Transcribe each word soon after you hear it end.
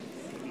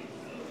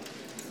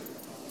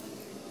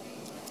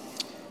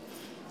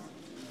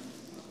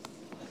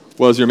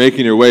Well, as you're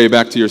making your way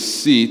back to your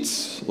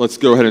seats, let's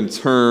go ahead and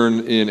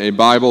turn in a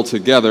Bible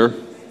together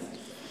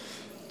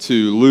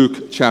to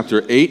Luke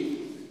chapter 8.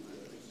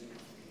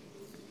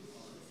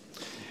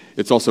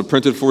 It's also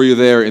printed for you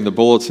there in the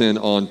bulletin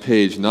on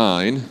page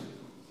 9.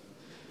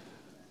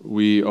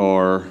 We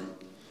are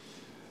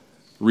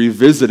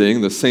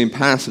revisiting the same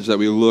passage that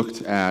we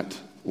looked at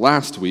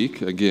last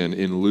week, again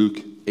in Luke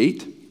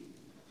 8,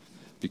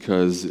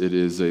 because it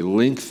is a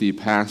lengthy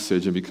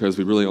passage and because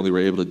we really only were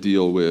able to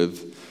deal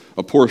with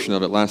a portion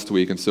of it last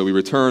week. And so we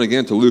return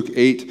again to Luke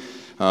 8,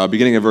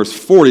 beginning at verse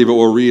 40, but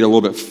we'll read a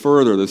little bit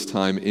further this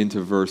time into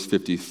verse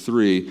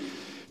 53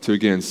 to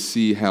again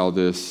see how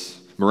this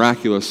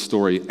miraculous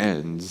story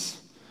ends.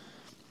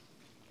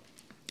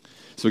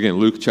 So again,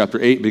 Luke chapter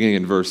 8, beginning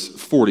in verse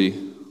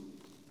 40.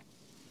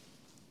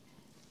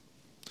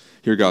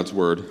 Hear God's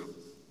word.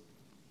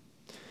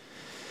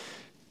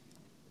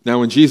 Now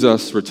when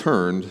Jesus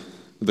returned,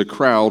 the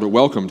crowd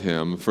welcomed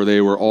him, for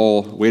they were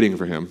all waiting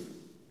for him.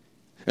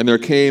 And there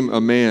came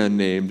a man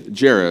named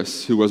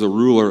Jairus, who was a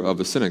ruler of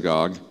the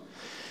synagogue.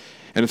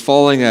 And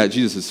falling at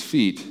Jesus'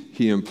 feet,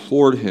 he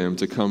implored him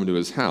to come to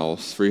his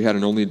house, for he had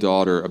an only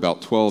daughter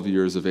about 12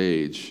 years of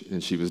age,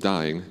 and she was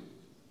dying.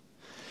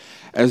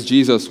 As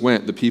Jesus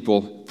went, the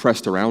people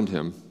pressed around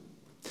him.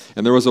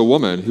 And there was a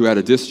woman who had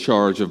a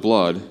discharge of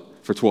blood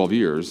for 12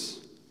 years.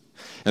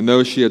 And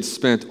though she had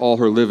spent all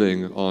her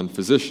living on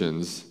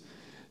physicians,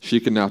 she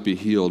could not be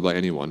healed by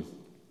anyone.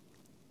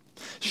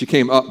 She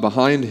came up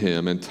behind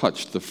him and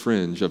touched the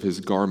fringe of his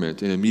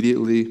garment, and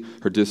immediately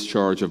her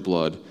discharge of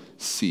blood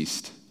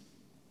ceased.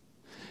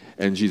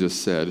 And Jesus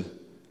said,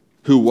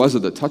 "Who was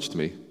it that touched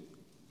me?"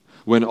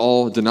 When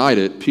all denied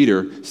it,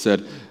 Peter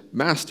said,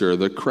 "Master,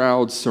 the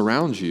crowd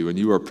surrounds you, and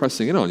you are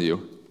pressing in on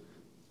you."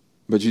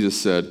 But Jesus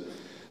said,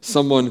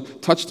 "Someone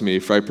touched me,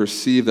 for I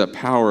perceive that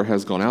power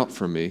has gone out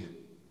from me."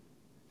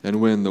 And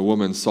when the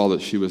woman saw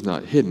that she was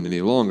not hidden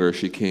any longer,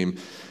 she came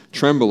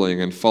trembling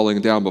and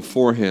falling down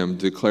before him,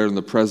 declared in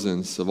the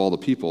presence of all the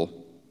people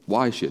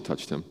why she had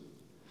touched him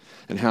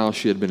and how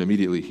she had been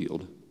immediately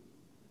healed.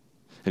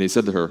 And he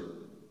said to her,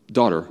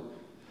 "Daughter,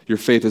 your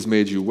faith has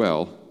made you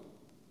well.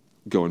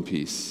 Go in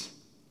peace."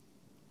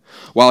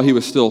 While he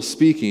was still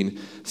speaking,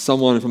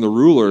 someone from the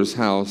ruler's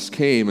house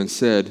came and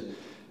said,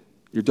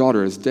 "Your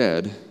daughter is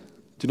dead.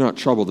 Do not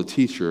trouble the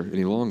teacher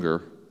any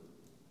longer."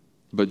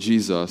 But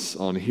Jesus,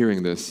 on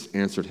hearing this,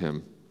 answered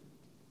him,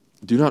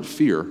 "Do not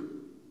fear.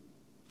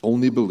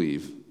 Only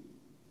believe,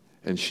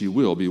 and she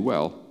will be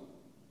well."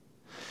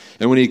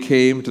 And when he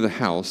came to the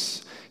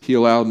house, he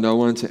allowed no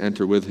one to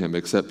enter with him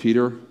except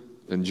Peter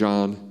and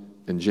John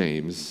and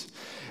James,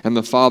 and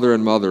the father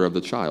and mother of the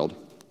child.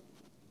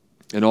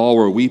 And all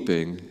were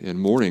weeping and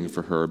mourning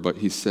for her, but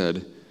he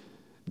said,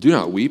 "Do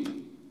not weep,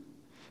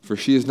 for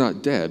she is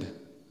not dead,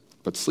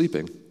 but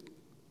sleeping."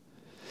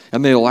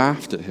 And they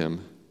laughed at him,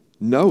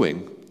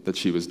 knowing that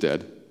she was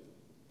dead.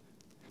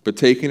 But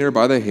taking her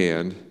by the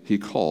hand, he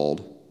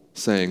called,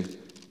 saying,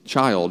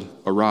 "Child,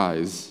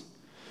 arise."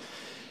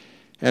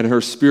 And her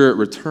spirit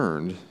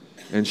returned,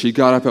 and she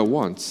got up at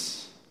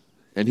once.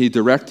 And he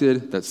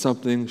directed that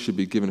something should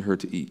be given her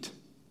to eat.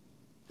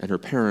 And her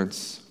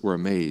parents were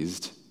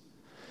amazed.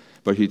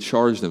 But he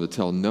charged them to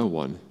tell no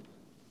one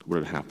what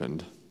had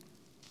happened.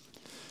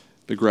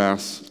 The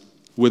grass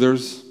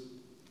withers,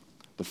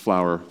 the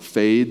flower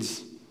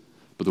fades,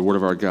 but the word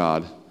of our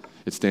God,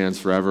 it stands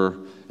forever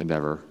and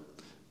ever.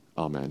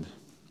 Amen.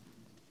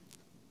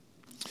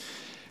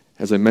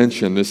 As I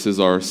mentioned, this is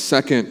our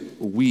second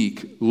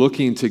week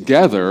looking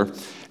together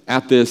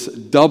at this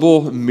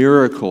double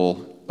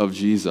miracle of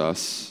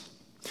Jesus.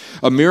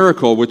 A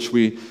miracle which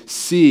we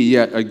see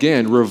yet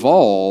again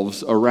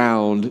revolves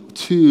around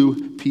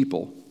two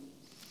people.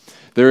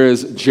 There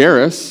is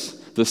Jairus,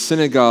 the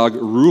synagogue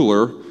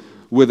ruler,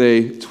 with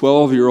a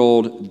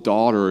 12-year-old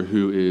daughter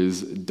who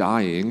is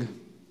dying.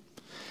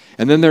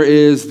 And then there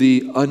is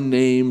the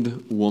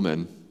unnamed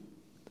woman.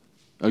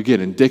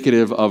 Again,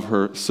 indicative of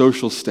her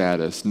social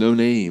status, no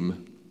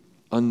name,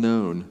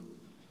 unknown.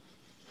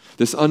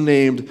 This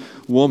unnamed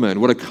woman,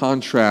 what a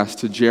contrast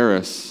to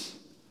Jairus,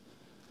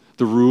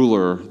 the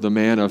ruler, the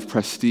man of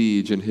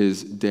prestige in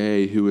his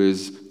day who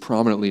is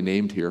prominently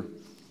named here.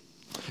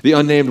 The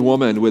unnamed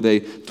woman with a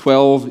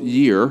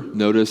 12-year,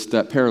 notice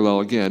that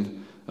parallel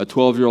again, a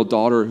 12-year-old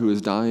daughter who is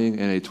dying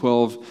and a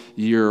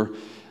 12-year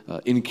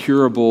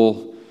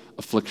incurable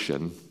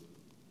affliction,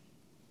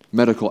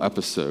 medical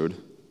episode.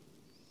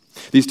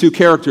 These two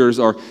characters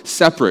are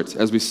separate,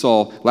 as we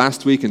saw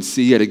last week and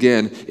see yet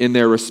again, in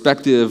their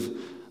respective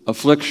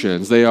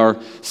afflictions. They are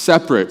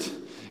separate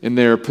in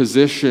their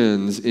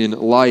positions in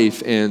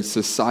life and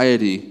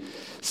society,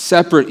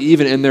 separate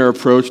even in their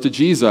approach to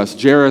Jesus.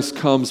 Jairus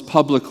comes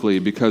publicly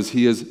because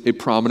he is a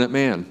prominent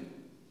man.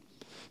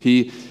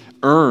 He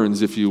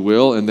earns, if you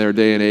will, in their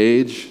day and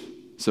age,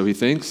 so he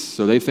thinks,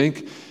 so they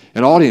think,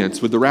 an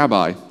audience with the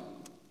rabbi.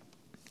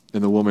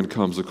 And the woman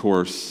comes, of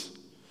course,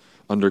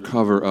 under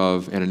cover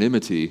of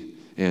anonymity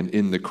and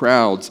in the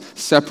crowds,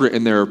 separate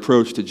in their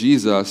approach to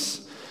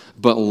Jesus,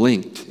 but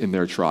linked in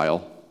their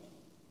trial,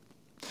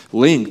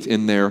 linked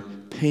in their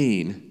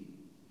pain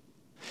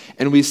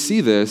And we see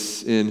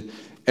this in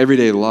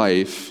everyday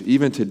life,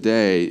 even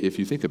today, if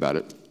you think about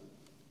it.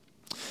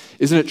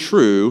 Isn't it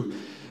true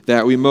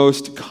that we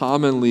most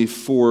commonly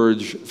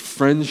forge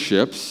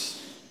friendships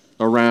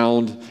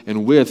around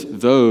and with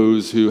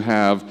those who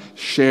have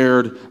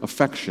shared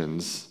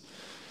affections,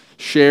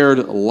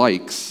 shared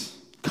likes,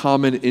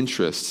 common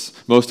interests?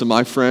 Most of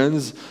my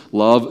friends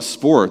love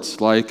sports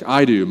like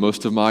I do.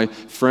 Most of my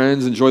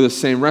friends enjoy the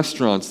same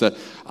restaurants that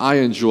I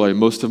enjoy.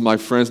 Most of my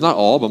friends, not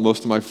all, but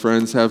most of my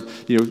friends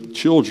have,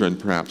 children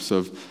perhaps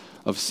of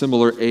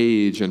similar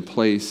age and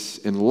place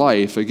in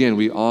life. Again,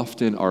 we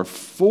often are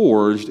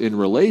forged in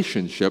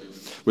relationship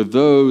with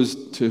those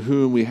to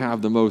whom we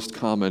have the most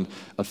common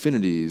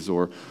affinities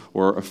or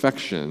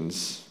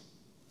affections.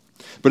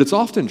 But it's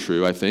often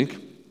true, I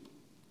think,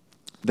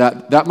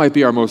 that might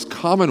be our most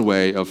common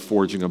way of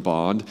forging a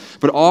bond,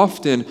 but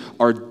often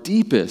our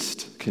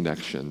deepest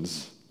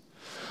connections,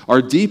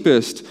 our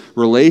deepest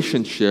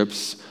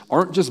relationships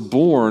aren't just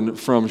born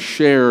from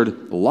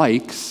shared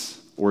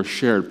likes or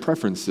shared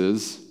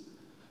preferences,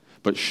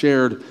 but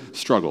shared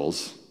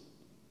struggles,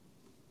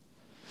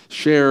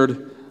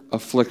 shared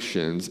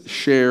afflictions,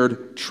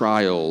 shared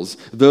trials,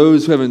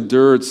 those who have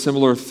endured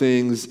similar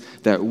things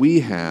that we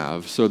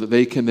have so that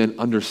they can then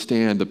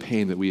understand the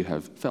pain that we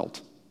have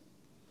felt.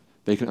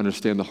 They can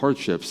understand the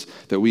hardships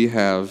that we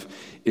have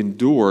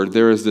endured.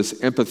 There is this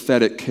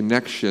empathetic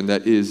connection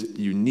that is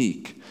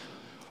unique.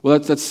 Well,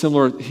 that's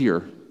similar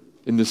here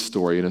in this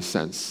story, in a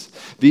sense.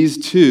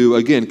 These two,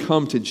 again,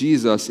 come to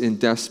Jesus in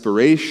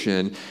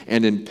desperation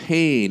and in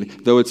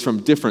pain, though it's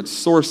from different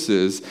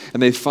sources,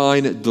 and they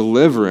find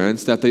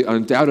deliverance that they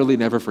undoubtedly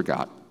never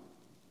forgot.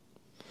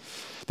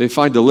 They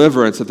find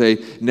deliverance that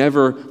they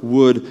never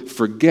would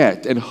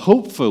forget. And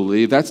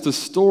hopefully, that's the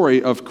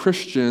story of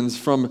Christians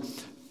from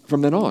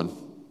then on.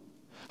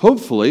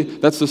 Hopefully,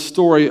 that's the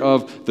story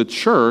of the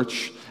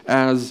church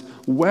as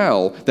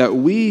well, that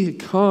we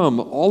come,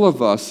 all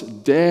of us,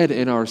 dead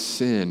in our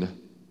sin.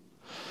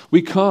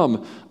 We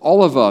come,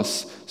 all of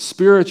us,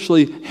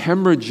 spiritually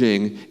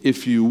hemorrhaging,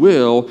 if you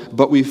will,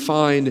 but we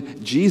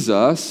find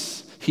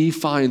Jesus, he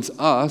finds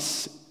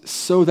us,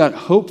 so that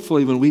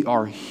hopefully when we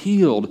are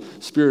healed,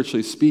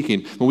 spiritually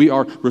speaking, when we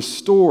are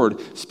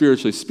restored,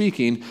 spiritually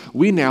speaking,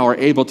 we now are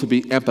able to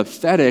be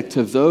empathetic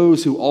to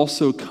those who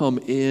also come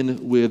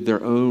in with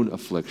their own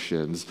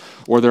afflictions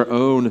or their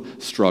own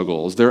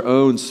struggles, their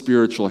own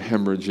spiritual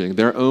hemorrhaging,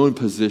 their own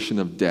position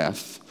of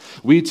death.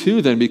 We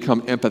too then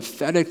become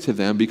empathetic to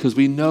them because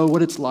we know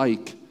what it's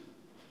like.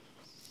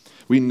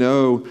 We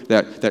know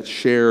that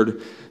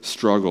shared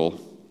struggle,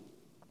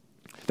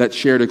 that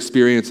shared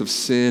experience of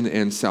sin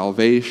and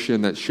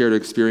salvation, that shared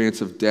experience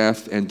of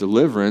death and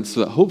deliverance, so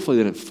that hopefully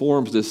then it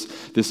forms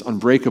this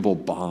unbreakable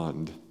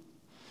bond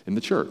in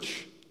the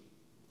church.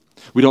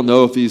 We don't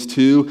know if these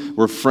two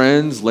were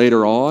friends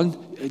later on.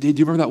 Do you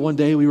remember that one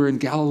day we were in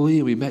Galilee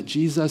and we met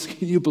Jesus?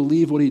 Can you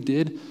believe what he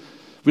did?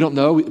 We don't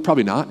know.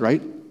 Probably not,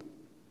 right?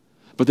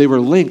 But they were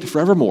linked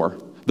forevermore.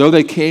 Though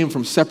they came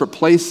from separate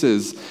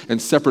places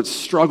and separate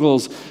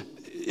struggles,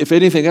 if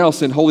anything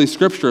else in Holy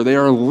Scripture, they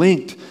are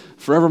linked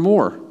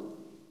forevermore.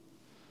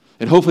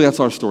 And hopefully that's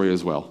our story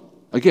as well.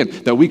 Again,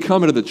 that we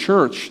come into the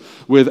church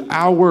with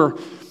our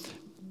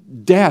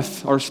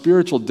death, our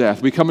spiritual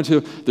death. We come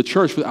into the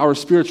church with our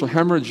spiritual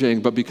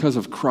hemorrhaging, but because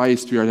of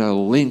Christ, we are now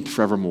linked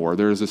forevermore.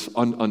 There is this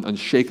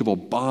unshakable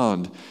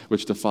bond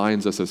which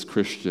defines us as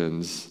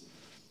Christians,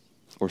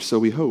 or so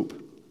we hope.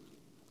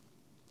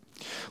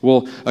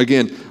 Well,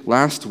 again,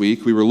 last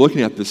week we were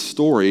looking at this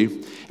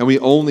story, and we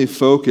only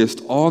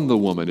focused on the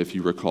woman, if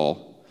you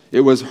recall.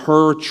 It was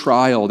her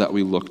trial that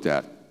we looked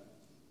at.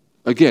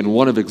 Again,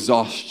 one of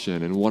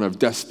exhaustion and one of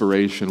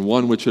desperation,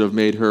 one which would have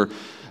made her,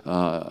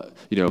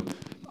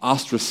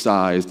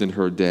 ostracized in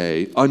her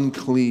day,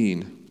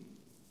 unclean.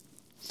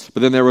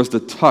 But then there was the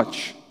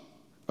touch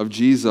of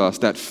Jesus,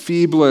 that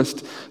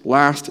feeblest,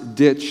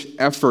 last-ditch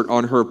effort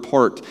on her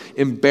part,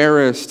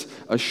 embarrassed,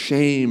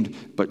 ashamed,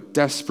 but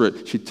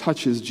desperate. She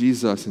touches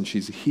Jesus and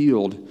she's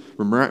healed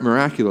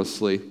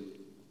miraculously.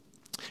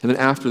 And then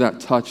after that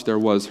touch, there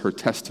was her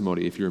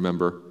testimony, if you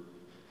remember.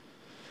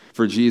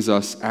 For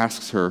Jesus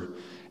asks her,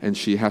 and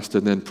she has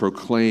to then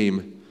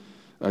proclaim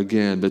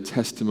again the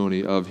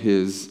testimony of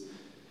his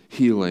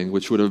healing,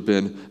 which would have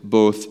been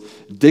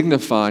both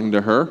dignifying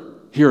to her.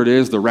 Here it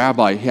is, the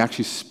rabbi, he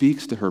actually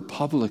speaks to her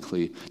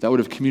publicly. That would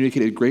have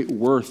communicated great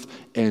worth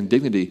and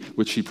dignity,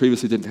 which she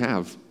previously didn't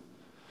have.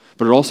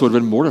 But it also would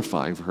have been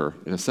mortifying for her,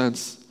 in a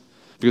sense.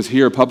 Because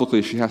here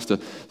publicly she has to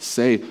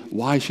say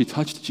why she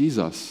touched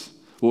Jesus.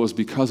 Well, it was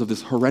because of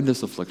this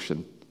horrendous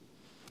affliction.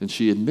 And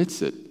she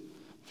admits it.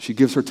 She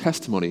gives her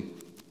testimony.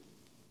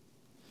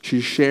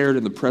 She shared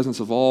in the presence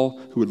of all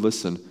who would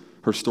listen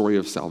her story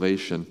of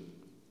salvation.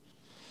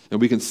 And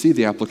we can see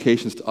the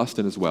applications to us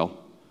then as well.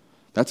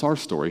 That's our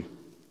story.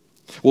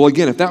 Well,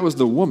 again, if that was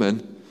the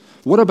woman,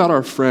 what about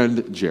our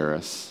friend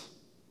Jairus?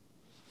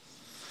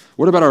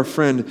 What about our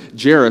friend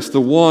Jairus,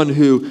 the one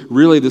who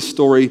really the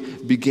story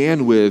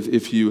began with,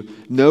 if you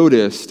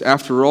noticed?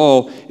 After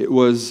all, it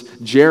was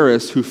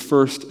Jairus who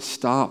first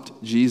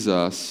stopped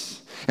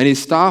Jesus. And he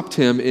stopped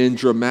him in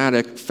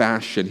dramatic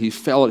fashion. He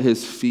fell at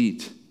his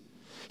feet.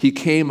 He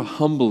came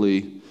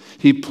humbly.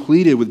 He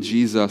pleaded with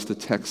Jesus, the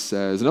text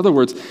says. In other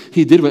words,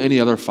 he did what any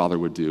other father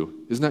would do.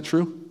 Isn't that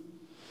true?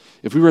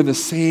 If we were in the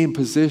same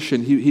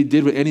position, he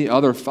did what any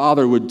other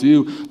father would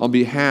do on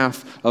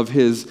behalf of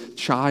his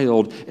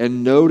child.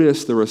 And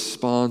notice the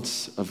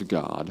response of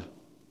God.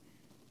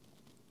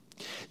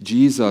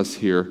 Jesus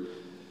here,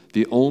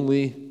 the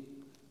only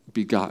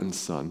begotten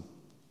Son.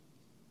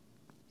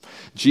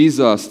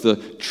 Jesus, the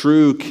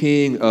true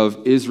King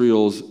of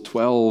Israel's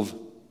 12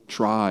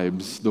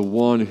 tribes, the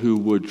one who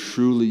would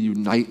truly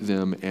unite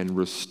them and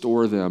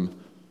restore them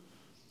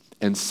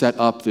and set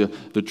up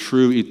the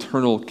true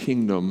eternal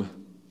kingdom.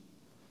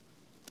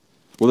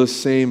 Well,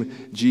 this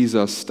same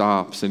Jesus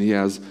stops and he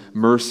has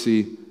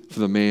mercy for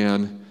the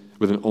man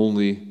with an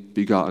only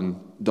begotten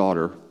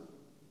daughter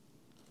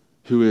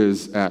who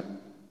is at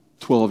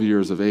 12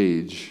 years of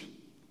age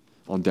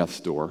on death's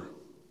door.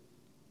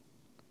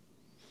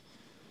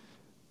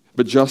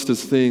 But just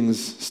as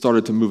things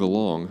started to move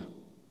along,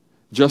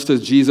 just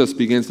as Jesus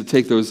begins to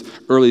take those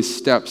early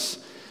steps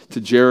to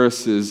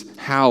Jairus'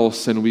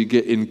 house and we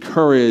get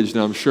encouraged,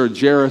 and I'm sure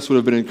Jairus would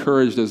have been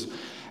encouraged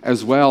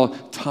as well,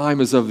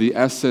 time is of the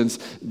essence.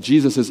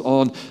 Jesus is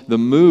on the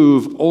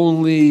move,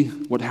 only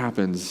what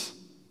happens?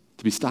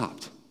 To be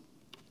stopped.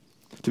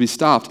 To be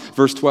stopped.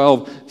 Verse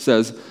 12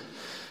 says,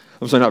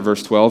 I'm sorry, not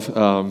verse 12.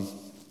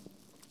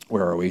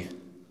 Where are we?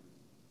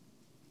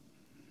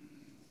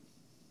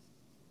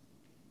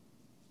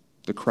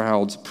 The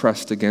crowds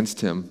pressed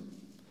against him.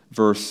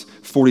 Verse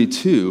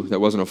 42,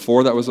 that wasn't a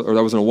 4, that wasn't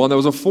a 1, that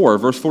was a 4.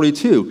 Verse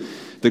 42,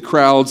 the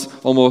crowds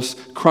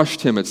almost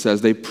crushed him, it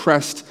says. They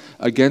pressed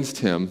against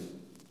him.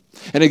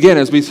 And again,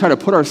 as we try to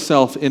put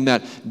ourselves in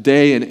that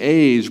day and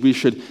age, we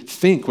should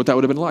think what that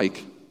would have been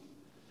like.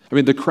 I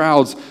mean, the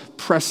crowds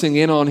pressing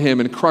in on him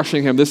and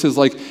crushing him. This is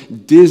like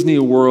Disney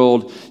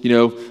World,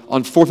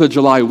 on 4th of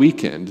July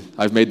weekend.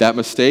 I've made that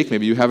mistake.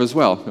 Maybe you have as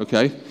well,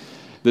 okay?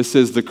 This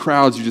is the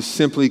crowds you just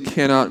simply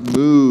cannot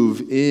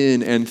move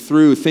in and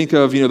through. Think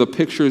of, the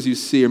pictures you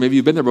see, or maybe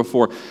you've been there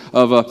before,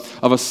 of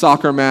a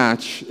soccer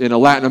match in a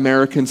Latin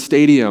American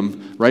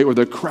stadium, right, where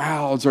the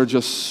crowds are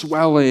just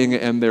swelling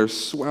and they're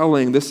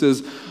swelling. This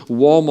is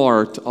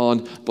Walmart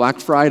on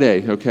Black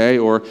Friday, okay,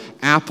 or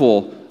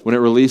Apple when it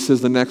releases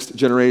the next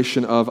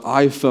generation of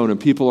iPhone and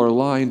people are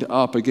lined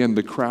up. Again,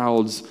 the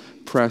crowds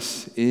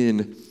press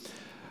in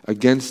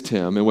against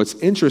him. And what's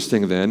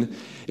interesting then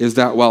is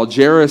that while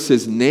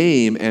Jairus'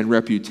 name and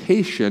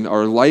reputation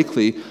are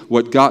likely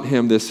what got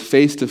him this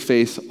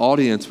face-to-face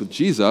audience with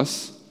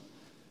Jesus,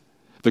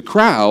 the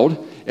crowd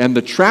and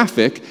the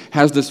traffic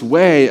has this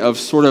way of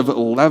sort of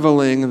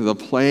leveling the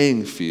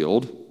playing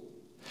field.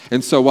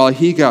 And so while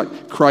he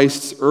got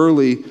Christ's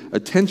early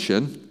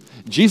attention,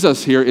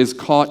 Jesus here is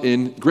caught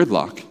in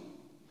gridlock. I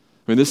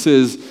mean, this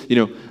is,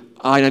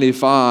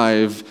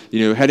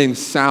 I-95, heading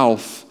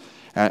south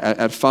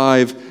at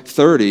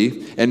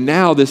 5:30, and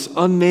now this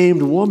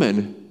unnamed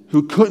woman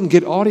who couldn't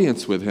get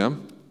audience with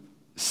him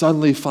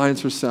suddenly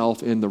finds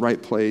herself in the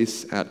right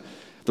place at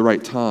the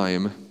right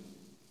time.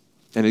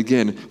 And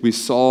again, we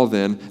saw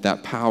then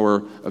that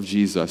power of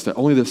Jesus, that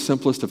only the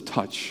simplest of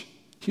touch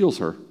heals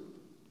her.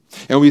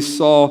 And we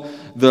saw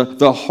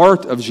the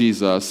heart of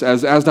Jesus.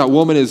 As that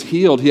woman is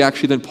healed, he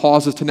actually then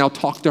pauses to now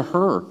talk to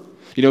her.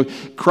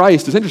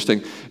 Christ is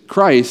interesting.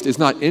 Christ is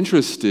not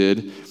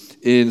interested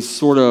in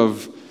sort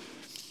of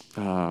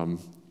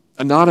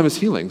anonymous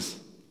healings.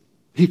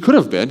 He could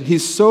have been.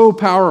 He's so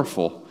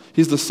powerful.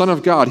 He's the Son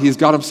of God. He's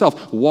God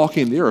himself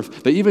walking the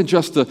earth. That even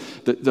just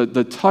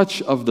the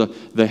touch of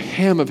the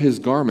hem of his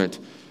garment,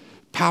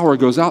 power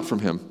goes out from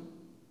him.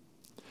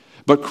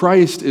 But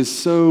Christ is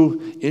so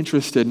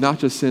interested not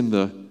just in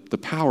the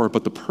power,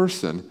 but the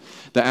person,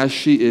 that as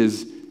she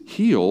is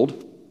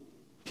healed,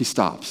 he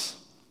stops.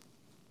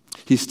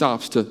 He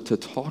stops to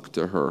talk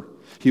to her.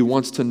 He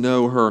wants to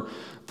know her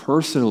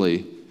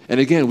personally. And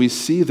again, we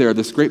see there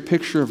this great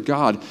picture of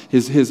God,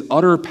 his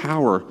utter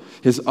power,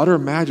 his utter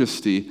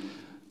majesty,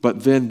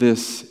 but then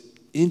this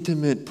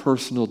intimate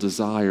personal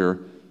desire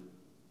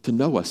to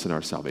know us in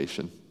our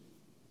salvation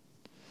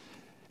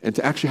and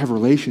to actually have a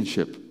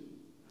relationship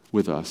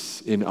with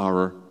us in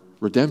our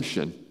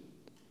redemption.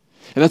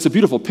 And that's a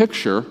beautiful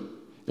picture,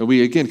 and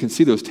we again can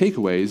see those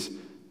takeaways,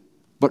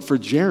 but for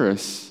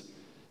Jairus,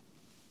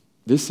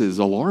 this is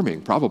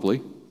alarming,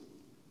 probably.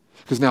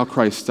 Because now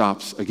Christ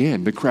stops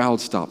again. The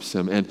crowd stops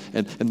him, and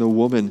the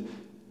woman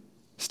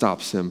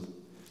stops him.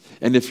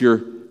 And if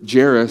you're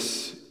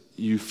Jairus,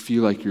 you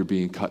feel like you're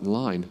being cut in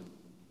line.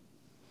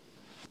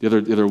 The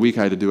other week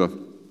I had to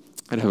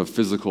have a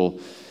physical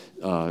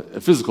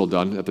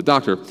done at the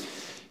doctor.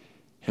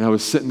 And I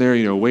was sitting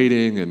there,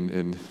 waiting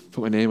and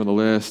put my name on the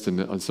list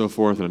and so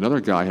forth. And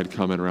another guy had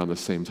come in around the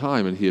same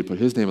time, and he had put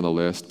his name on the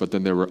list. But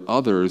then there were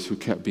others who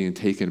kept being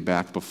taken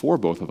back before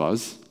both of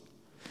us,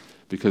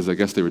 because I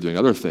guess they were doing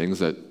other things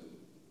that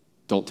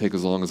don't take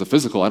as long as a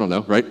physical, I don't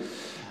know, right?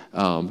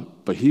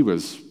 But he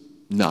was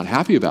not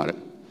happy about it,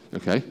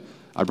 okay?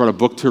 I brought a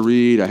book to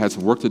read. I had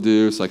some work to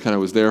do, so I kind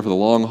of was there for the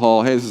long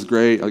haul. Hey, this is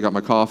great. I got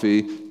my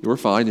coffee. We're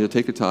fine.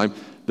 Take your time.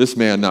 This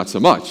man, not so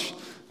much.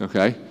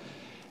 Okay?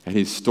 And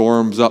he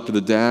storms up to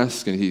the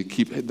desk, and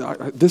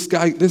this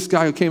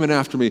guy came in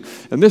after me,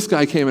 and this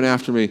guy came in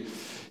after me,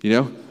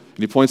 And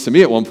he points to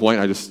me at one point.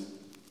 I just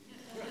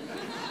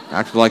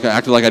acted like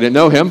I didn't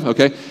know him,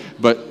 okay?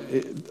 But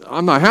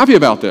I'm not happy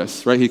about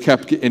this, right? He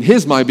kept, in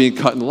his mind, being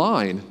cut in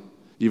line,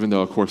 even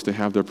though, of course, they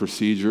have their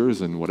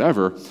procedures and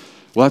whatever.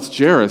 Well, that's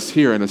Jairus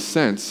here, in a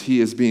sense. He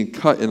is being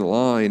cut in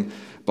line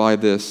by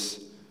this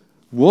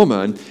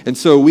woman. And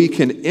so we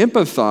can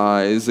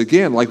empathize,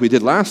 again, like we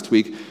did last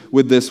week,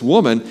 with this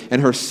woman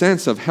and her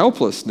sense of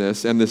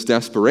helplessness and this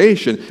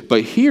desperation.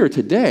 But here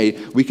today,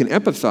 we can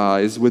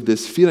empathize with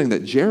this feeling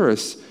that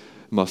Jairus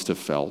must have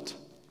felt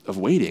of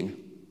waiting.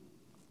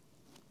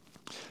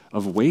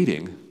 Of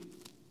waiting.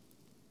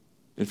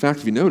 In fact,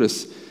 if you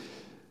notice,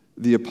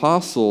 the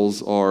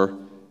apostles are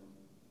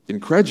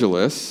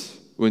incredulous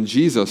when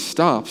Jesus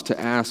stops to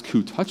ask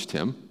who touched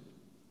him.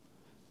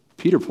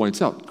 Peter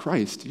points out,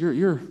 Christ,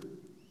 we're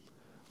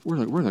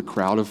in a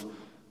crowd of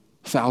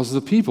thousands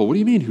of people. What do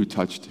you mean who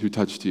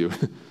touched you?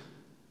 That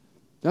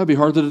would be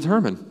hard to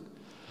determine.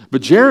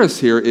 But Jairus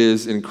here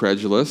is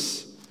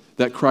incredulous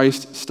that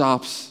Christ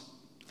stops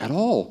at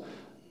all.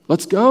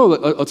 Let's go.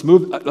 Let's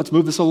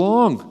move this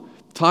along.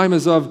 Time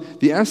is of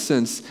the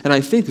essence. And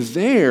I think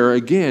there,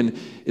 again,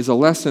 is a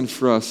lesson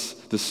for us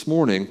this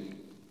morning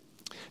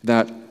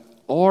that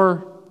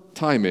our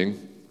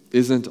timing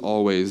isn't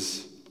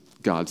always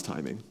God's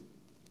timing.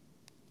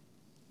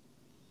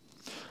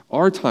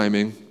 Our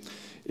timing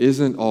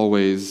isn't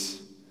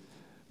always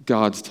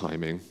God's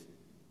timing.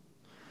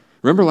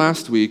 Remember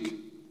last week,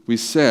 we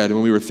said,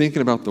 when we were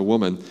thinking about the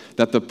woman,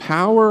 that the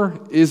power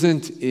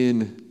isn't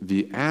in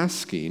the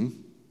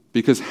asking,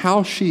 because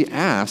how she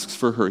asks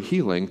for her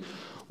healing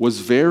was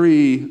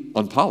very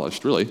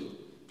unpolished, really.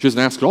 She doesn't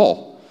ask at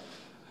all.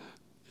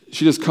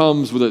 She just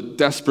comes with a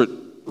desperate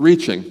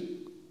reaching,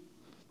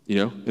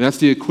 And that's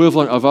the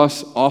equivalent of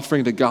us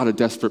offering to God a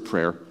desperate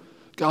prayer.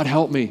 God,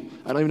 help me.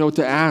 I don't even know what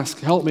to ask.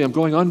 Help me. I'm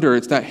going under.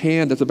 It's that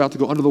hand that's about to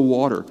go under the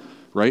water,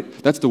 right?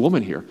 That's the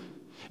woman here.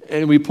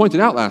 And we pointed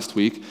out last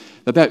week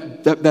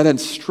that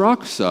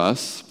instructs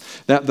us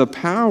that the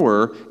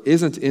power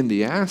isn't in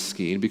the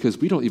asking, because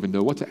we don't even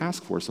know what to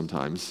ask for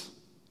sometimes.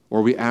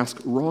 Or we ask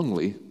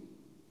wrongly.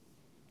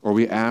 Or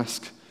we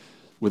ask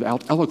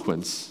without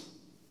eloquence.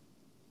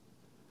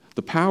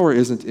 The power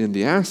isn't in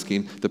the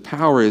asking. The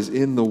power is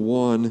in the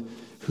one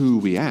who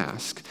we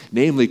ask,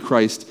 namely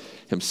Christ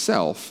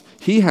himself.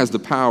 He has the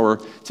power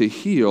to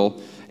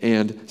heal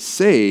and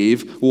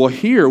save. Well,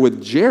 here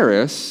with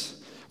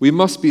Jairus, we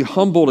must be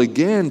humbled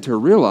again to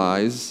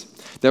realize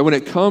that when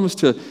it comes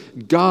to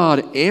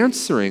God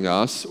answering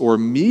us or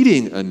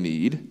meeting a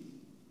need,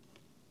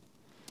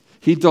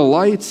 he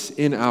delights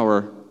in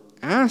our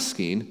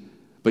asking,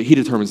 but he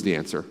determines the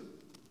answer.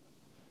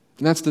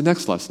 And that's the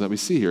next lesson that we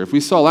see here. If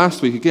we saw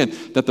last week, again,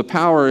 that the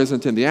power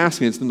isn't in the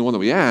asking, it's in the one that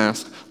we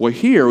ask, well,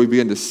 here we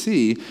begin to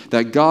see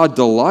that God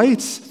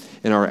delights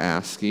in our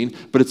asking,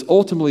 but it's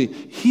ultimately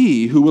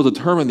he who will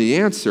determine the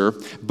answer,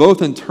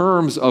 both in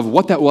terms of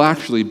what that will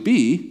actually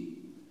be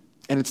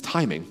and its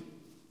timing.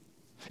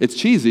 It's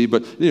cheesy,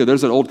 but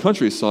there's an old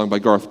country song by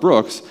Garth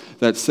Brooks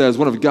that says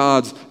one of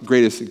God's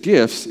greatest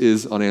gifts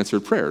is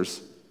unanswered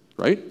prayers,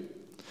 right?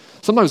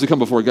 Sometimes we come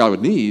before God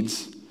with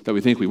needs that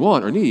we think we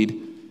want or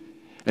need,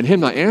 and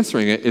him not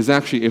answering it is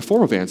actually a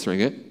form of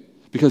answering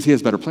it because he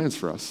has better plans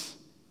for us,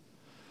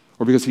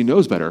 or because he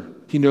knows better.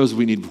 He knows what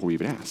we need before we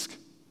even ask.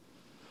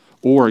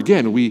 Or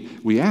again,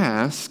 we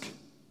ask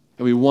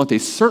and we want a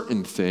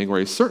certain thing or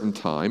a certain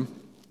time,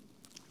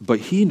 but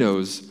he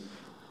knows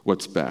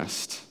what's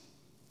best.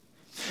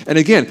 And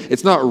again,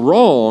 it's not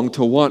wrong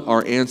to want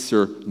our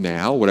answer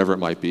now, whatever it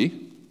might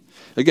be.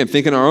 Again,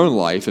 think in our own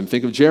life and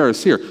think of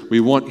Jairus here. We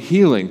want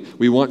healing.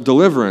 We want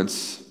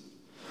deliverance.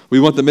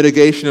 We want the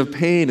mitigation of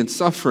pain and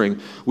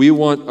suffering. We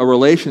want a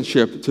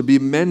relationship to be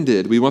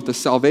mended. We want the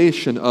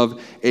salvation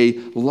of a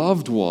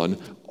loved one.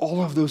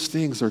 All of those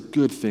things are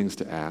good things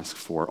to ask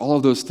for. All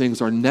of those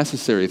things are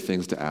necessary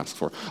things to ask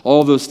for.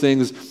 All of those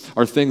things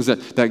are things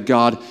that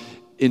God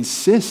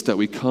insists that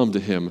we come to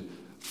him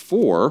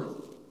for.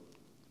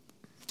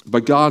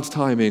 But God's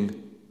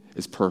timing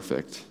is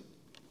perfect.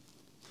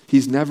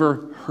 He's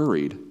never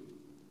hurried,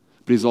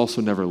 but he's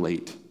also never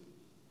late.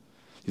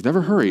 He's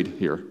never hurried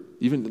here.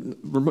 Even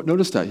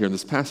notice that here in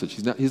this passage.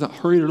 He's not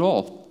hurried at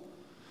all,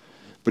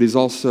 but he's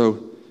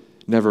also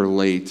never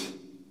late.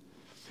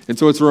 And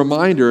so it's a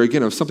reminder,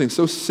 again, of something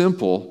so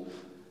simple,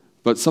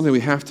 but something we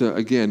have to,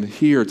 again,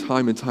 hear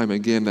time and time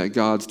again, that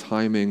God's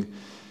timing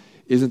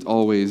isn't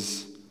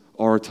always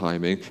our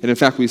timing. And in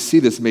fact, we see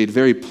this made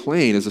very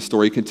plain as the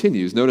story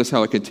continues. Notice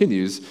how it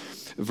continues.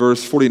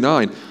 Verse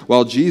 49,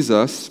 while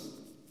Jesus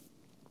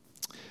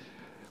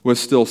was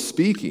still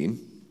speaking,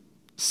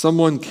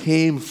 someone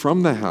came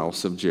from the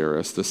house of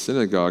Jairus, the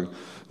synagogue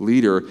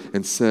leader,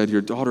 and said,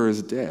 "Your daughter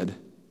is dead.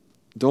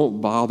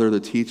 Don't bother the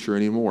teacher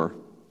anymore."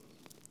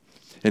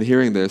 And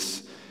hearing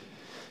this,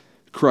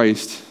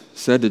 Christ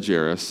said to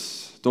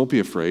Jairus, "Don't be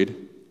afraid,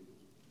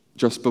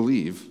 just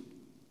believe,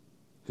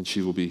 and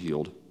she will be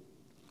healed."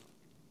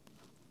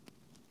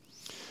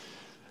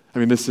 I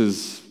mean, this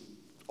is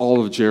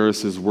all of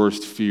Jairus'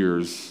 worst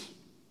fears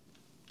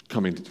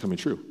coming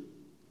true,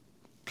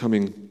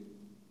 coming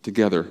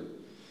together.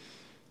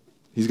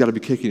 He's got to be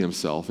kicking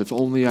himself. If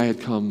only I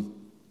had come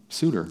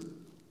sooner.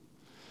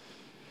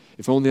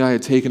 If only I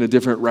had taken a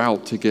different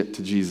route to get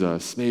to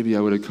Jesus. Maybe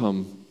I would have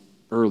come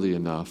early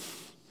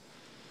enough.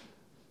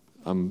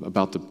 I'm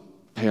about to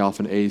pay off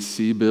an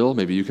AC bill.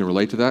 Maybe you can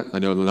relate to that. I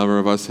know a number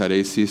of us had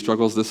AC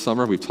struggles this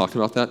summer. We've talked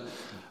about that.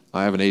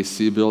 I have an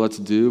AC bill that's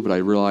due, but I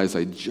realized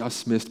I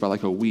just missed by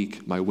like a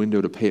week my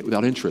window to pay it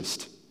without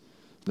interest.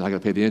 Now I got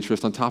to pay the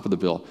interest on top of the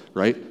bill,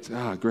 right?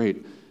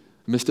 Great.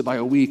 I missed it by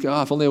a week.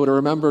 If only I would have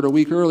remembered a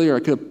week earlier. I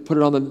could have put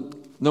it on the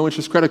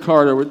no-interest credit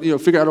card or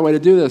figure out a way to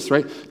do this,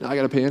 right? Now I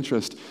got to pay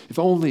interest. If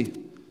only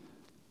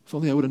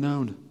I would have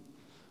known.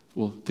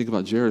 Well, think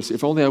about Jairus.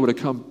 If only I would have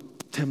come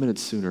 10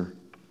 minutes sooner,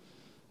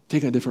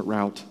 taken a different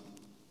route.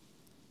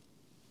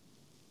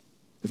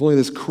 If only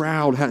this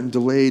crowd hadn't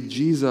delayed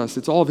Jesus.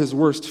 It's all of his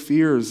worst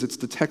fears. It's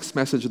the text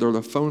message or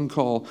the phone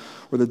call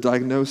or the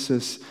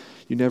diagnosis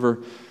you never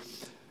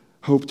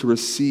hope to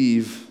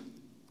receive.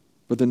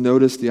 But then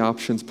notice the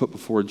options put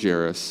before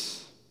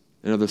Jairus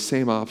and are the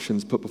same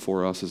options put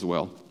before us as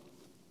well.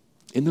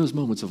 In those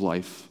moments of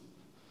life,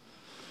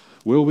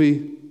 will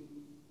we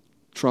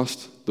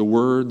trust the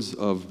words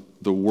of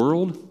the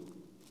world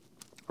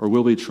or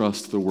will we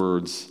trust the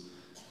words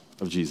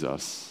of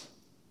Jesus?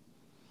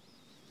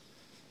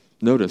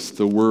 Notice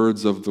the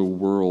words of the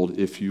world,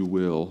 if you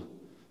will.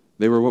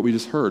 They were what we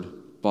just heard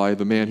by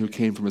the man who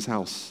came from his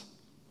house.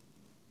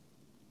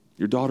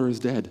 Your daughter is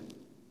dead.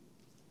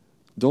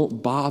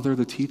 Don't bother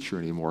the teacher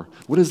anymore.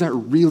 What is that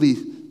really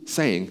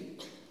saying?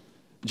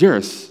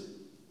 Jairus,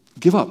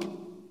 give up.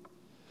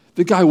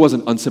 The guy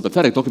wasn't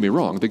unsympathetic, don't get me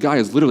wrong. The guy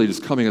is literally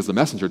just coming as the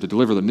messenger to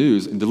deliver the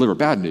news and deliver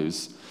bad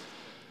news.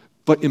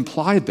 But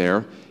implied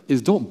there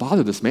is don't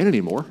bother this man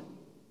anymore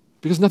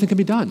because nothing can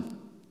be done.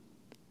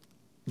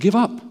 Give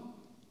up.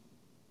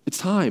 It's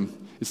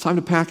time. It's time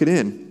to pack it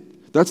in.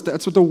 That's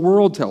what the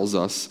world tells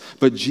us.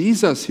 But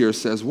Jesus here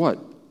says what?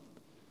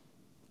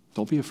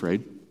 Don't be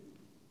afraid.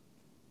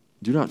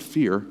 Do not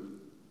fear.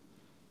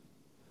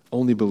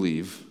 Only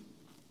believe.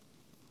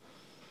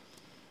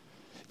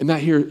 And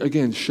that here,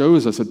 again,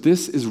 shows us that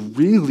this is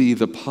really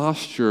the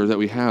posture that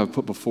we have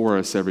put before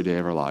us every day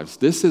of our lives.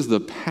 This is the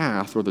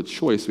path or the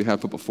choice we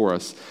have put before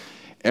us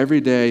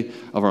every day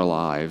of our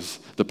lives.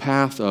 The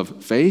path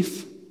of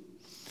faith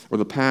or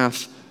the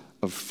path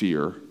of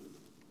fear.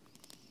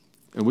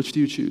 And which do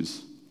you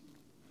choose?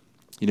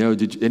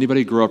 Did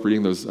anybody grow up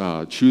reading those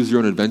Choose Your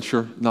Own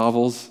Adventure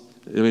novels?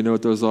 Anybody know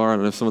what those are? I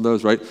don't know some of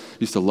those, right?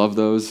 Used to love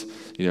those,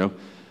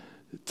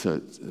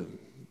 to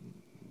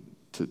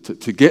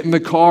get in the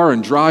car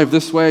and drive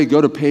this way,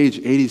 go to page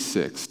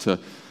 86. To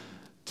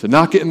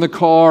not get in the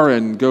car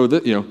and go,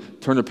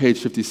 turn to page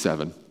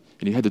 57.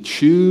 And you had to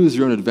choose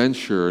your own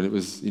adventure, and it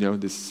was,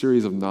 this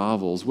series of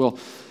novels. Well,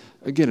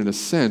 again, in a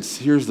sense,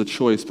 here's the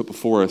choice put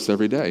before us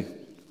every day.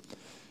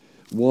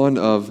 One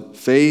of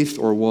faith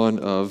or one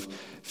of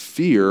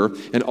fear.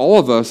 And all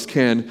of us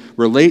can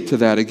relate to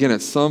that, again,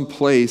 at some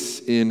place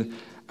in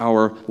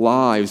our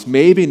lives.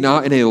 Maybe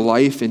not in a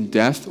life and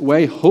death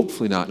way,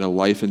 hopefully not in a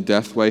life and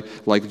death way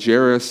like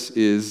Jairus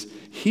is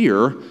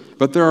here,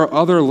 but there are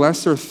other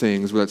lesser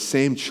things where that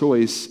same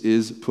choice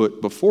is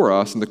put before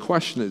us. And the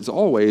question is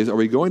always, are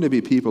we going to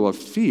be people of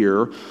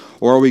fear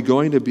or are we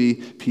going to be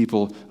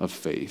people of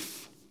faith?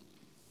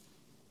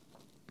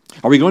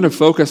 Are we going to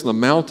focus on the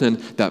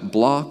mountain that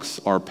blocks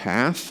our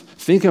path?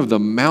 Think of the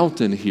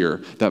mountain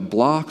here that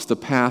blocks the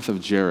path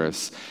of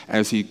Jairus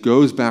as he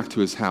goes back to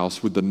his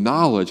house with the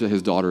knowledge that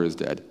his daughter is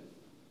dead.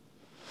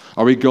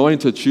 Are we going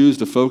to choose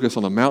to focus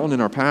on the mountain in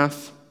our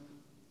path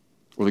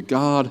or the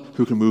God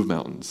who can move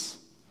mountains?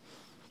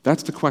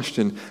 That's the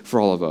question for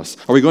all of us.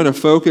 Are we going to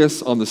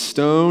focus on the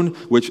stone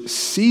which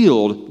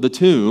sealed the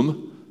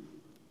tomb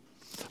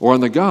or on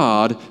the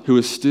God who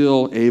is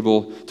still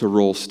able to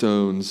roll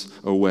stones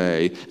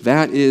away?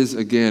 That is,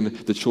 again,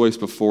 the choice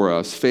before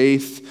us,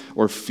 faith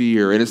or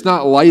fear. And it's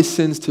not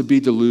licensed to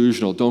be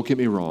delusional, don't get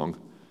me wrong.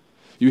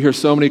 You hear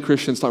so many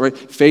Christians talk, right?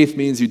 Faith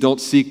means you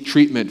don't seek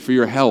treatment for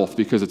your health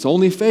because it's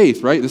only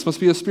faith, right? This must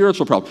be a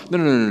spiritual problem.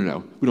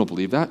 No. We don't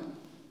believe that.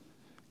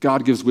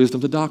 God gives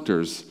wisdom to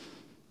doctors.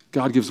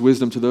 God gives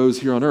wisdom to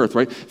those here on earth,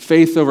 right?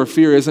 Faith over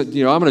fear isn't,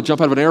 I'm going to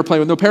jump out of an airplane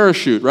with no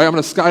parachute, right? I'm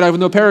going to skydive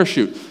with no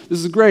parachute. This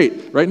is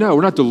great, right? No,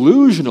 we're not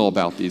delusional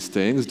about these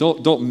things.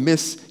 Don't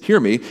mishear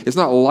me. It's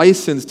not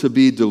licensed to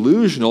be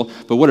delusional,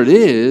 but what it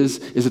is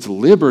it's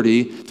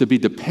liberty to be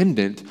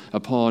dependent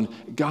upon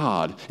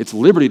God. It's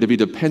liberty to be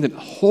dependent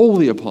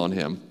wholly upon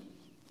Him,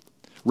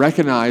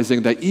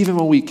 recognizing that even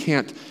when we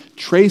can't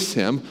trace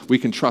Him, we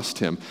can trust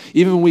Him.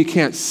 Even when we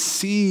can't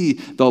see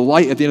the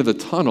light at the end of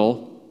the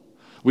tunnel,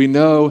 we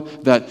know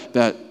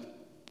that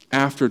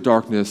after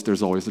darkness,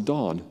 there's always a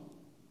dawn.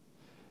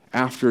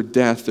 After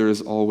death, there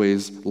is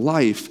always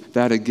life.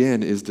 That,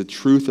 again, is the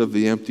truth of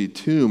the empty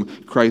tomb.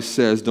 Christ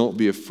says, don't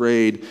be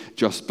afraid,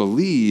 just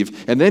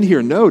believe. And then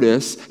here,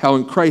 notice how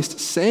in Christ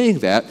saying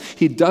that,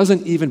 he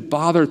doesn't even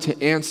bother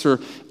to answer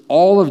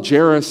all of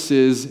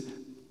Jairus',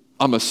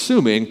 I'm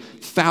assuming,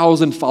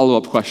 1,000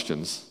 follow-up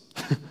questions.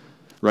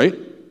 Right?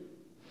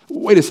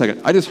 Wait a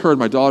second. I just heard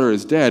my daughter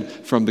is dead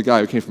from the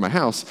guy who came from my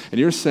house, and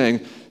you're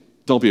saying,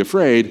 don't be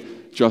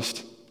afraid,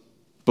 just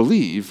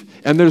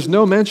believe. And there's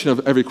no mention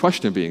of every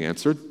question being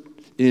answered.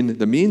 In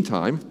the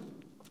meantime,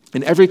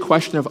 and every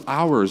question of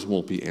ours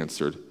won't be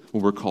answered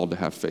when we're called to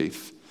have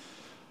faith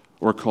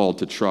or called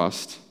to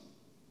trust.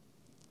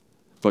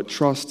 But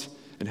trust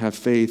and have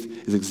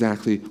faith is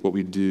exactly what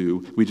we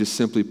do. We just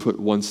simply put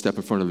one step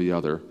in front of the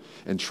other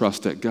and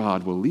trust that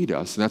God will lead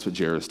us. And that's what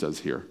Jairus does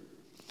here.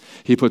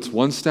 He puts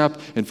one step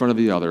in front of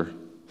the other,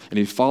 and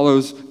he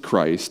follows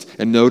Christ,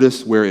 and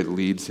notice where it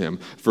leads him.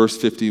 Verse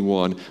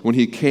 51, when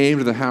he came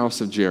to the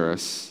house of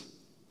Jairus,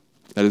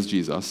 that is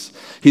Jesus,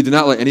 he did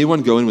not let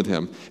anyone go in with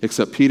him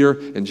except Peter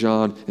and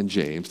John and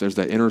James. There's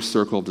that inner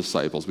circle of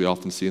disciples we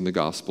often see in the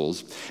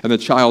Gospels, and the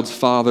child's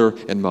father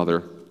and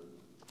mother.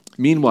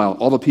 Meanwhile,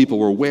 all the people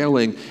were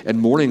wailing and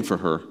mourning for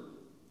her.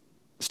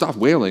 Stop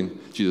wailing,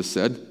 Jesus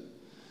said.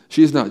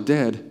 She is not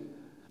dead,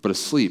 but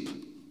asleep.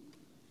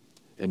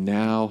 And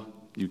now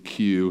you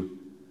cue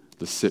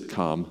the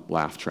sitcom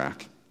laugh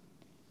track,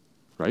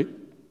 right?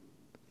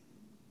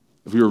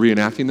 If we were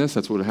reenacting this,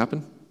 that's what would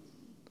happen.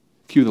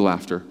 Cue the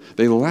laughter.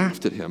 They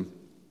laughed at him,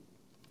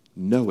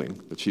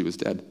 knowing that she was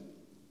dead.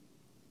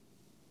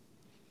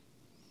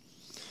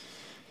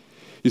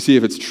 You see,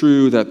 if it's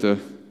true that the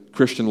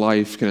Christian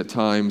life can at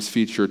times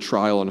feature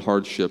trial and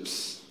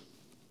hardships,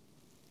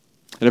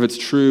 and if it's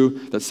true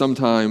that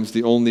sometimes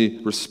the only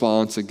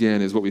response,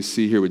 again, is what we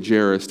see here with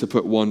Jairus, to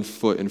put one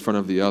foot in front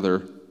of the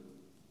other,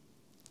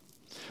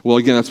 well,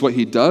 again, that's what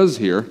he does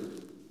here.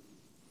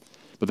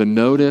 But then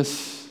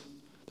notice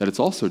that it's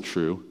also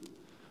true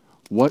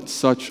what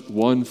such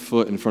one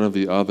foot in front of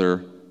the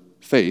other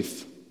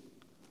faith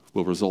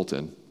will result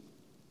in.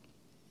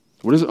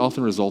 What does it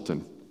often result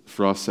in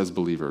for us as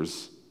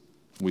believers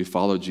when we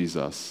follow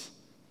Jesus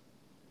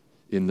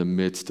in the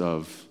midst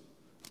of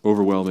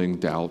overwhelming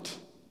doubt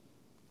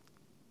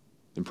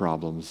and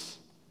problems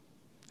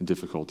and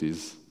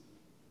difficulties?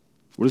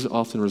 What does it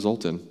often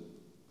result in?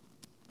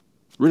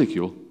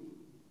 Ridicule.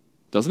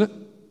 Doesn't it?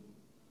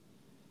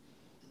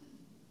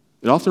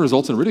 It often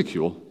results in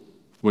ridicule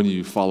when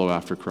you follow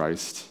after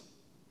Christ.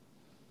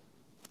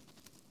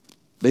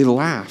 They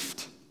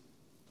laughed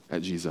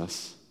at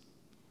Jesus.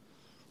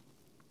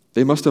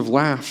 They must have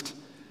laughed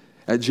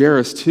at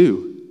Jairus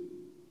too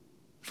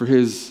for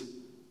his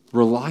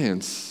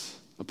reliance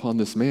upon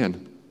this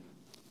man.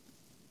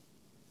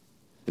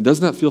 And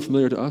doesn't that feel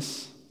familiar to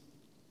us?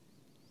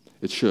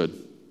 It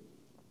should.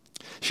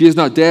 She is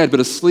not dead, but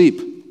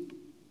asleep.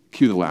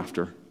 Cue the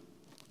laughter.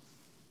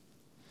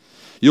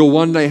 You'll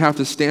one day have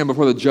to stand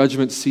before the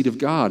judgment seat of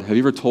God. Have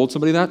you ever told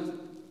somebody that?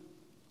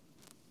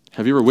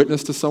 Have you ever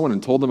witnessed to someone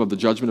and told them of the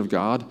judgment of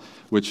God,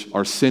 which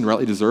our sin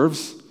rightly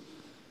deserves?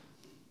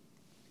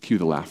 Cue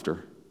the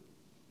laughter.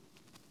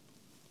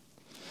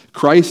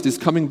 Christ is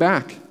coming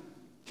back.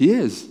 He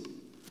is.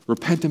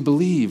 Repent and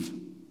believe.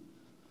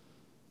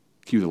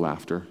 Cue the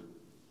laughter.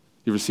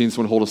 You ever seen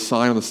someone hold a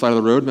sign on the side of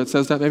the road that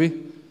says that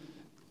maybe?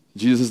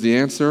 Jesus is the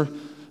answer.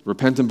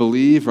 Repent and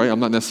believe, right? I'm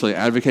not necessarily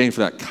advocating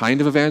for that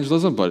kind of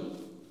evangelism, but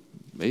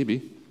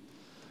maybe.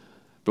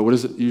 But what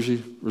does it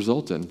usually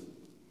result in?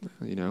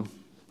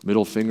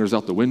 Middle fingers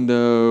out the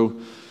window,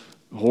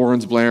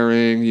 horns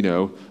blaring,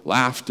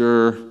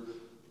 laughter.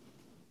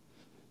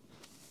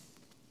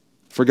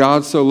 For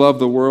God so loved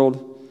the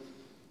world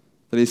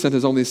that he sent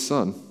his only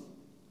Son.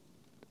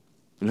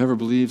 And whoever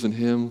believes in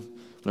him will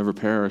never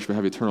perish but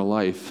have eternal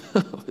life.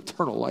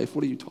 Eternal life,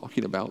 what are you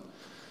talking about?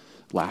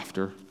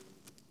 Laughter.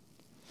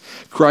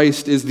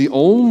 Christ is the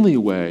only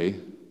way,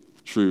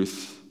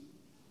 truth,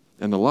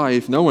 and the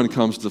life. No one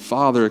comes to the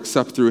Father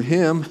except through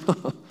him.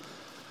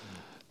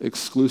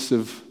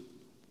 Exclusive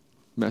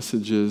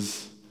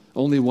messages.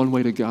 Only one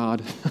way to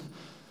God.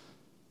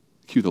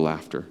 Cue the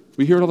laughter.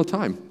 We hear it all the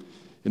time.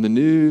 In the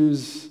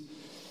news,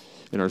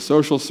 in our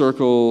social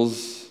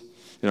circles,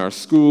 in our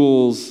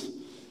schools,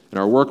 in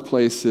our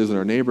workplaces, in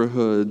our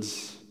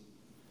neighborhoods.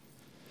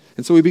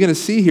 And so we begin to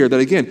see here that,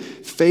 again,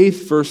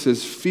 faith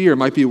versus fear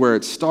might be where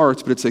it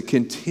starts, but it's a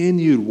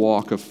continued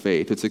walk of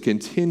faith. It's a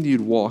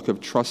continued walk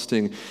of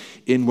trusting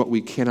in what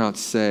we cannot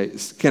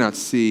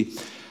see,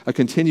 a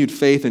continued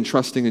faith and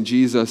trusting in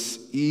Jesus,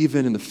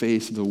 even in the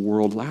face of the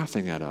world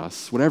laughing at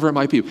us, whatever it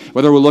might be.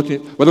 Whether we're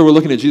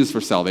looking at Jesus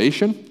for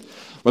salvation,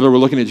 whether we're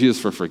looking at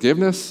Jesus for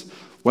forgiveness,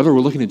 whether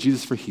we're looking at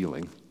Jesus for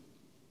healing.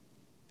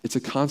 It's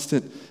a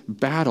constant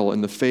battle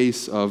in the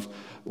face of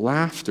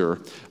laughter.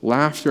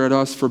 Laughter at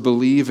us for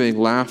believing,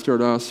 laughter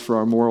at us for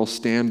our moral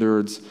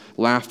standards,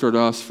 laughter at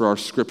us for our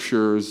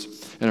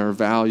scriptures and our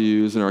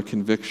values and our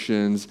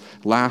convictions,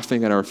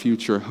 laughing at our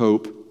future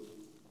hope.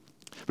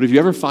 But if you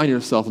ever find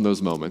yourself in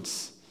those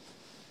moments,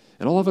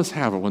 and all of us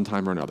have at one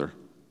time or another,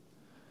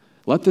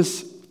 let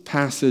this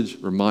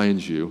passage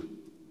reminds you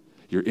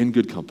you're in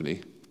good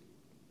company.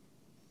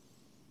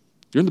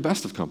 You're in the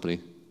best of company.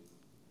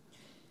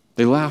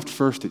 They laughed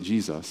first at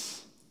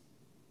Jesus,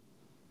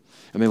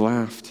 and they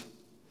laughed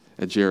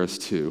at Jairus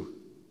too.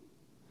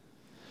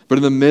 But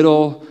in the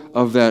middle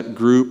of that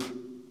group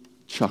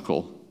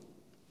chuckle,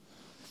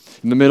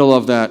 in the middle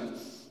of that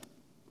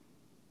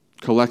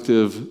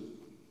collective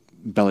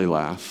belly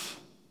laugh,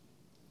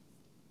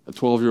 a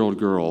 12-year-old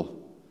girl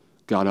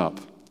got up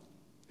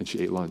and she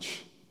ate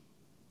lunch.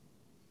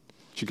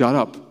 She got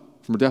up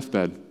from her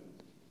deathbed.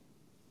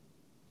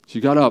 She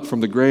got up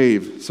from the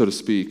grave, so to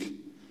speak.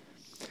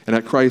 And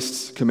at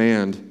Christ's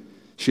command,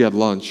 she had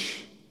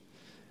lunch.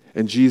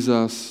 And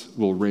Jesus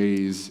will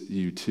raise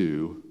you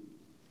too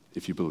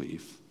if you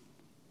believe.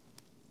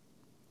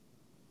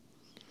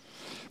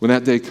 When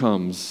that day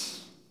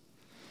comes,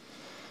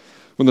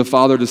 when the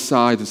Father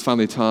decides it's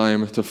finally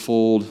time to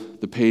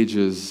fold the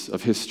pages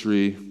of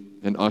history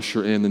and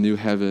usher in the new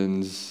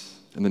heavens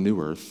and the new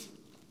earth,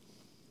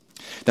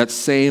 that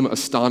same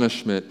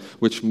astonishment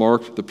which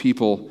marked the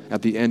people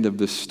at the end of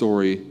this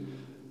story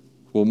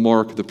will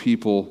mark the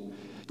people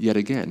yet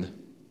again.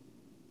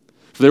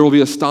 For there will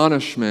be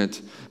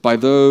astonishment by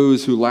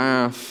those who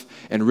laugh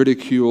and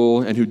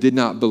ridicule and who did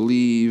not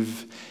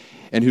believe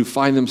and who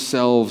find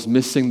themselves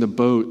missing the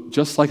boat,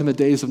 just like in the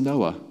days of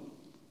Noah.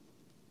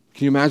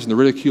 Can you imagine the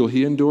ridicule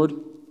he endured?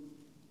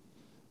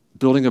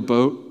 Building a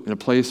boat in a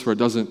place where it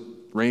doesn't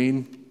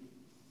rain.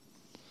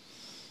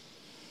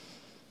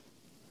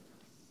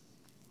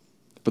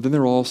 But then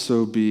there will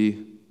also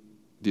be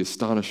the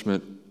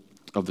astonishment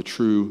of the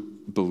true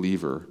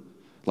believer,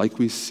 like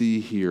we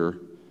see here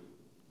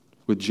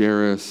with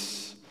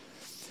Jairus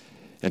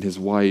and his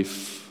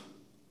wife,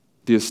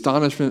 the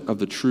astonishment of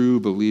the true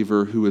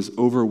believer who is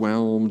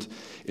overwhelmed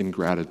in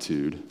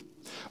gratitude,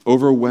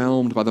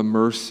 overwhelmed by the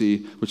mercy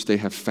which they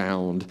have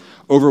found,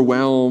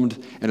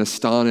 overwhelmed and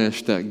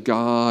astonished that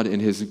God in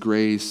his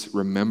grace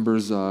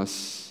remembers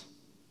us.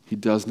 He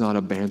does not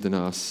abandon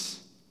us.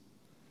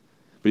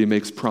 But he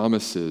makes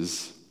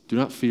promises. Do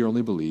not fear,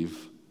 only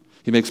believe.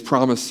 He makes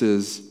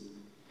promises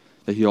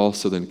that he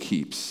also then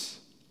keeps.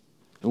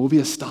 And we'll be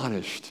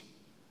astonished.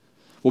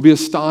 We'll be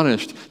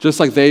astonished, just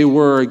like they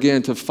were,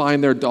 again, to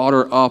find their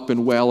daughter up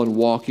and well and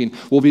walking.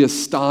 We'll be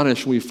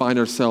astonished when we find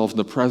ourselves in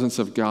the presence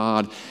of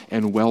God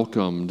and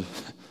welcomed,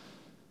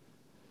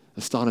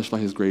 astonished by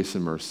his grace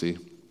and mercy.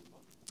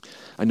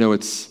 I know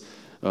it's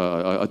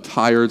a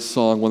tired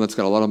song, one that's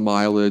got a lot of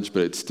mileage,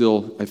 but it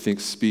still, I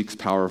think, speaks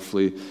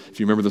powerfully. If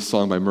you remember the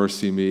song by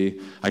Mercy Me,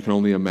 I Can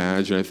Only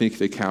Imagine. I think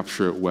they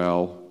capture it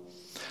well.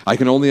 I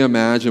can only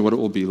imagine what it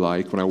will be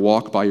like when I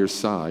walk by your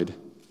side.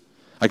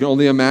 I can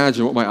only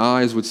imagine what my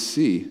eyes would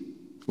see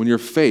when your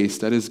face,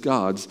 that is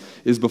God's,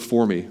 is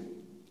before me.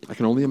 I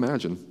can only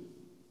imagine.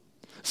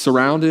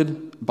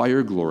 Surrounded by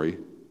your glory,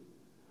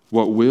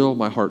 what will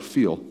my heart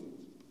feel?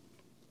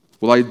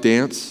 Will I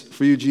dance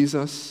for you,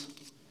 Jesus?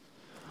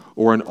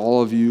 Or in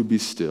all of you be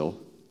still?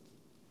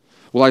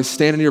 Will I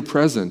stand in your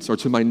presence, or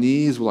to my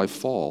knees will I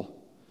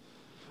fall?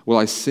 Will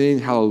I sing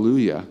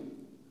hallelujah?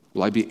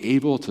 Will I be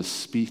able to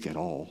speak at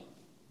all?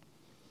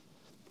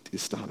 The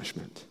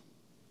astonishment.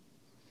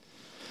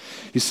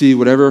 You see,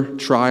 whatever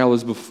trial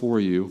is before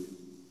you,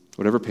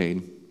 whatever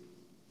pain,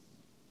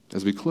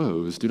 as we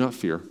close, do not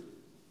fear.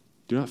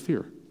 Do not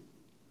fear.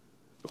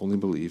 Only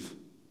believe.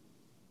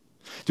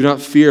 Do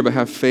not fear, but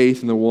have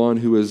faith in the one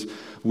who is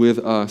with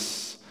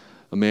us,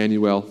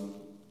 Emmanuel,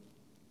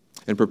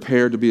 and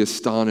prepare to be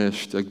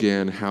astonished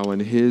again how in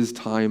his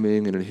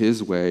timing and in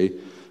his way,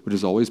 which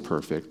is always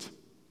perfect,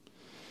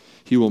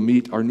 he will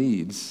meet our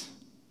needs.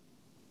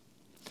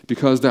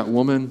 Because that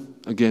woman,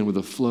 again, with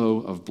a flow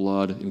of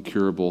blood,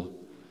 incurable,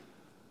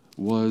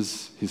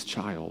 was his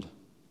child.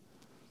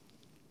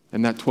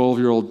 And that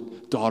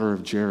 12-year-old daughter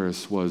of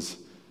Jairus was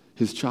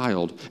his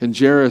child. And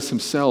Jairus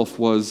himself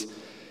was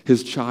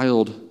his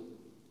child.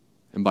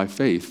 And by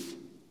faith,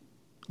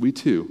 we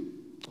too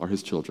are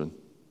his children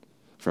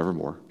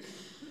forevermore.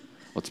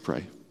 Let's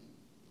pray.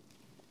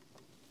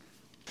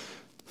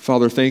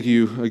 Father, thank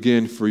you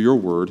again for your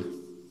word.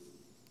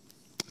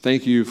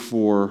 Thank you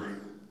for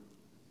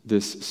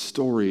this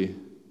story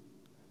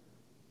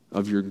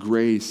of your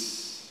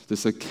grace,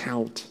 this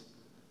account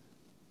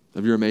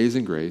of your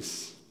amazing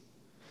grace.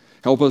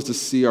 Help us to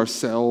see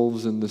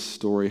ourselves in this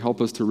story. Help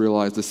us to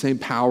realize the same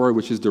power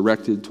which is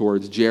directed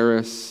towards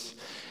Jairus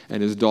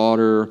and his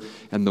daughter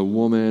and the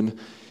woman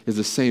is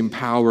the same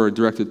power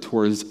directed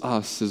towards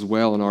us as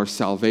well in our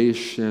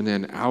salvation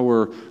and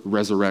our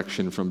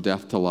resurrection from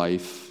death to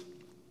life.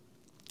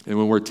 And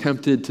when we're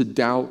tempted to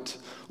doubt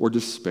or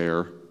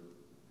despair,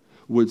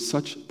 would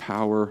such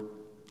power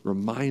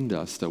remind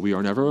us that we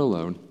are never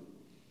alone,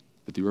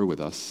 that you are with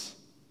us.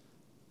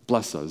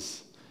 Bless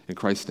us. In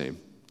Christ's name,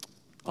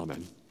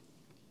 amen.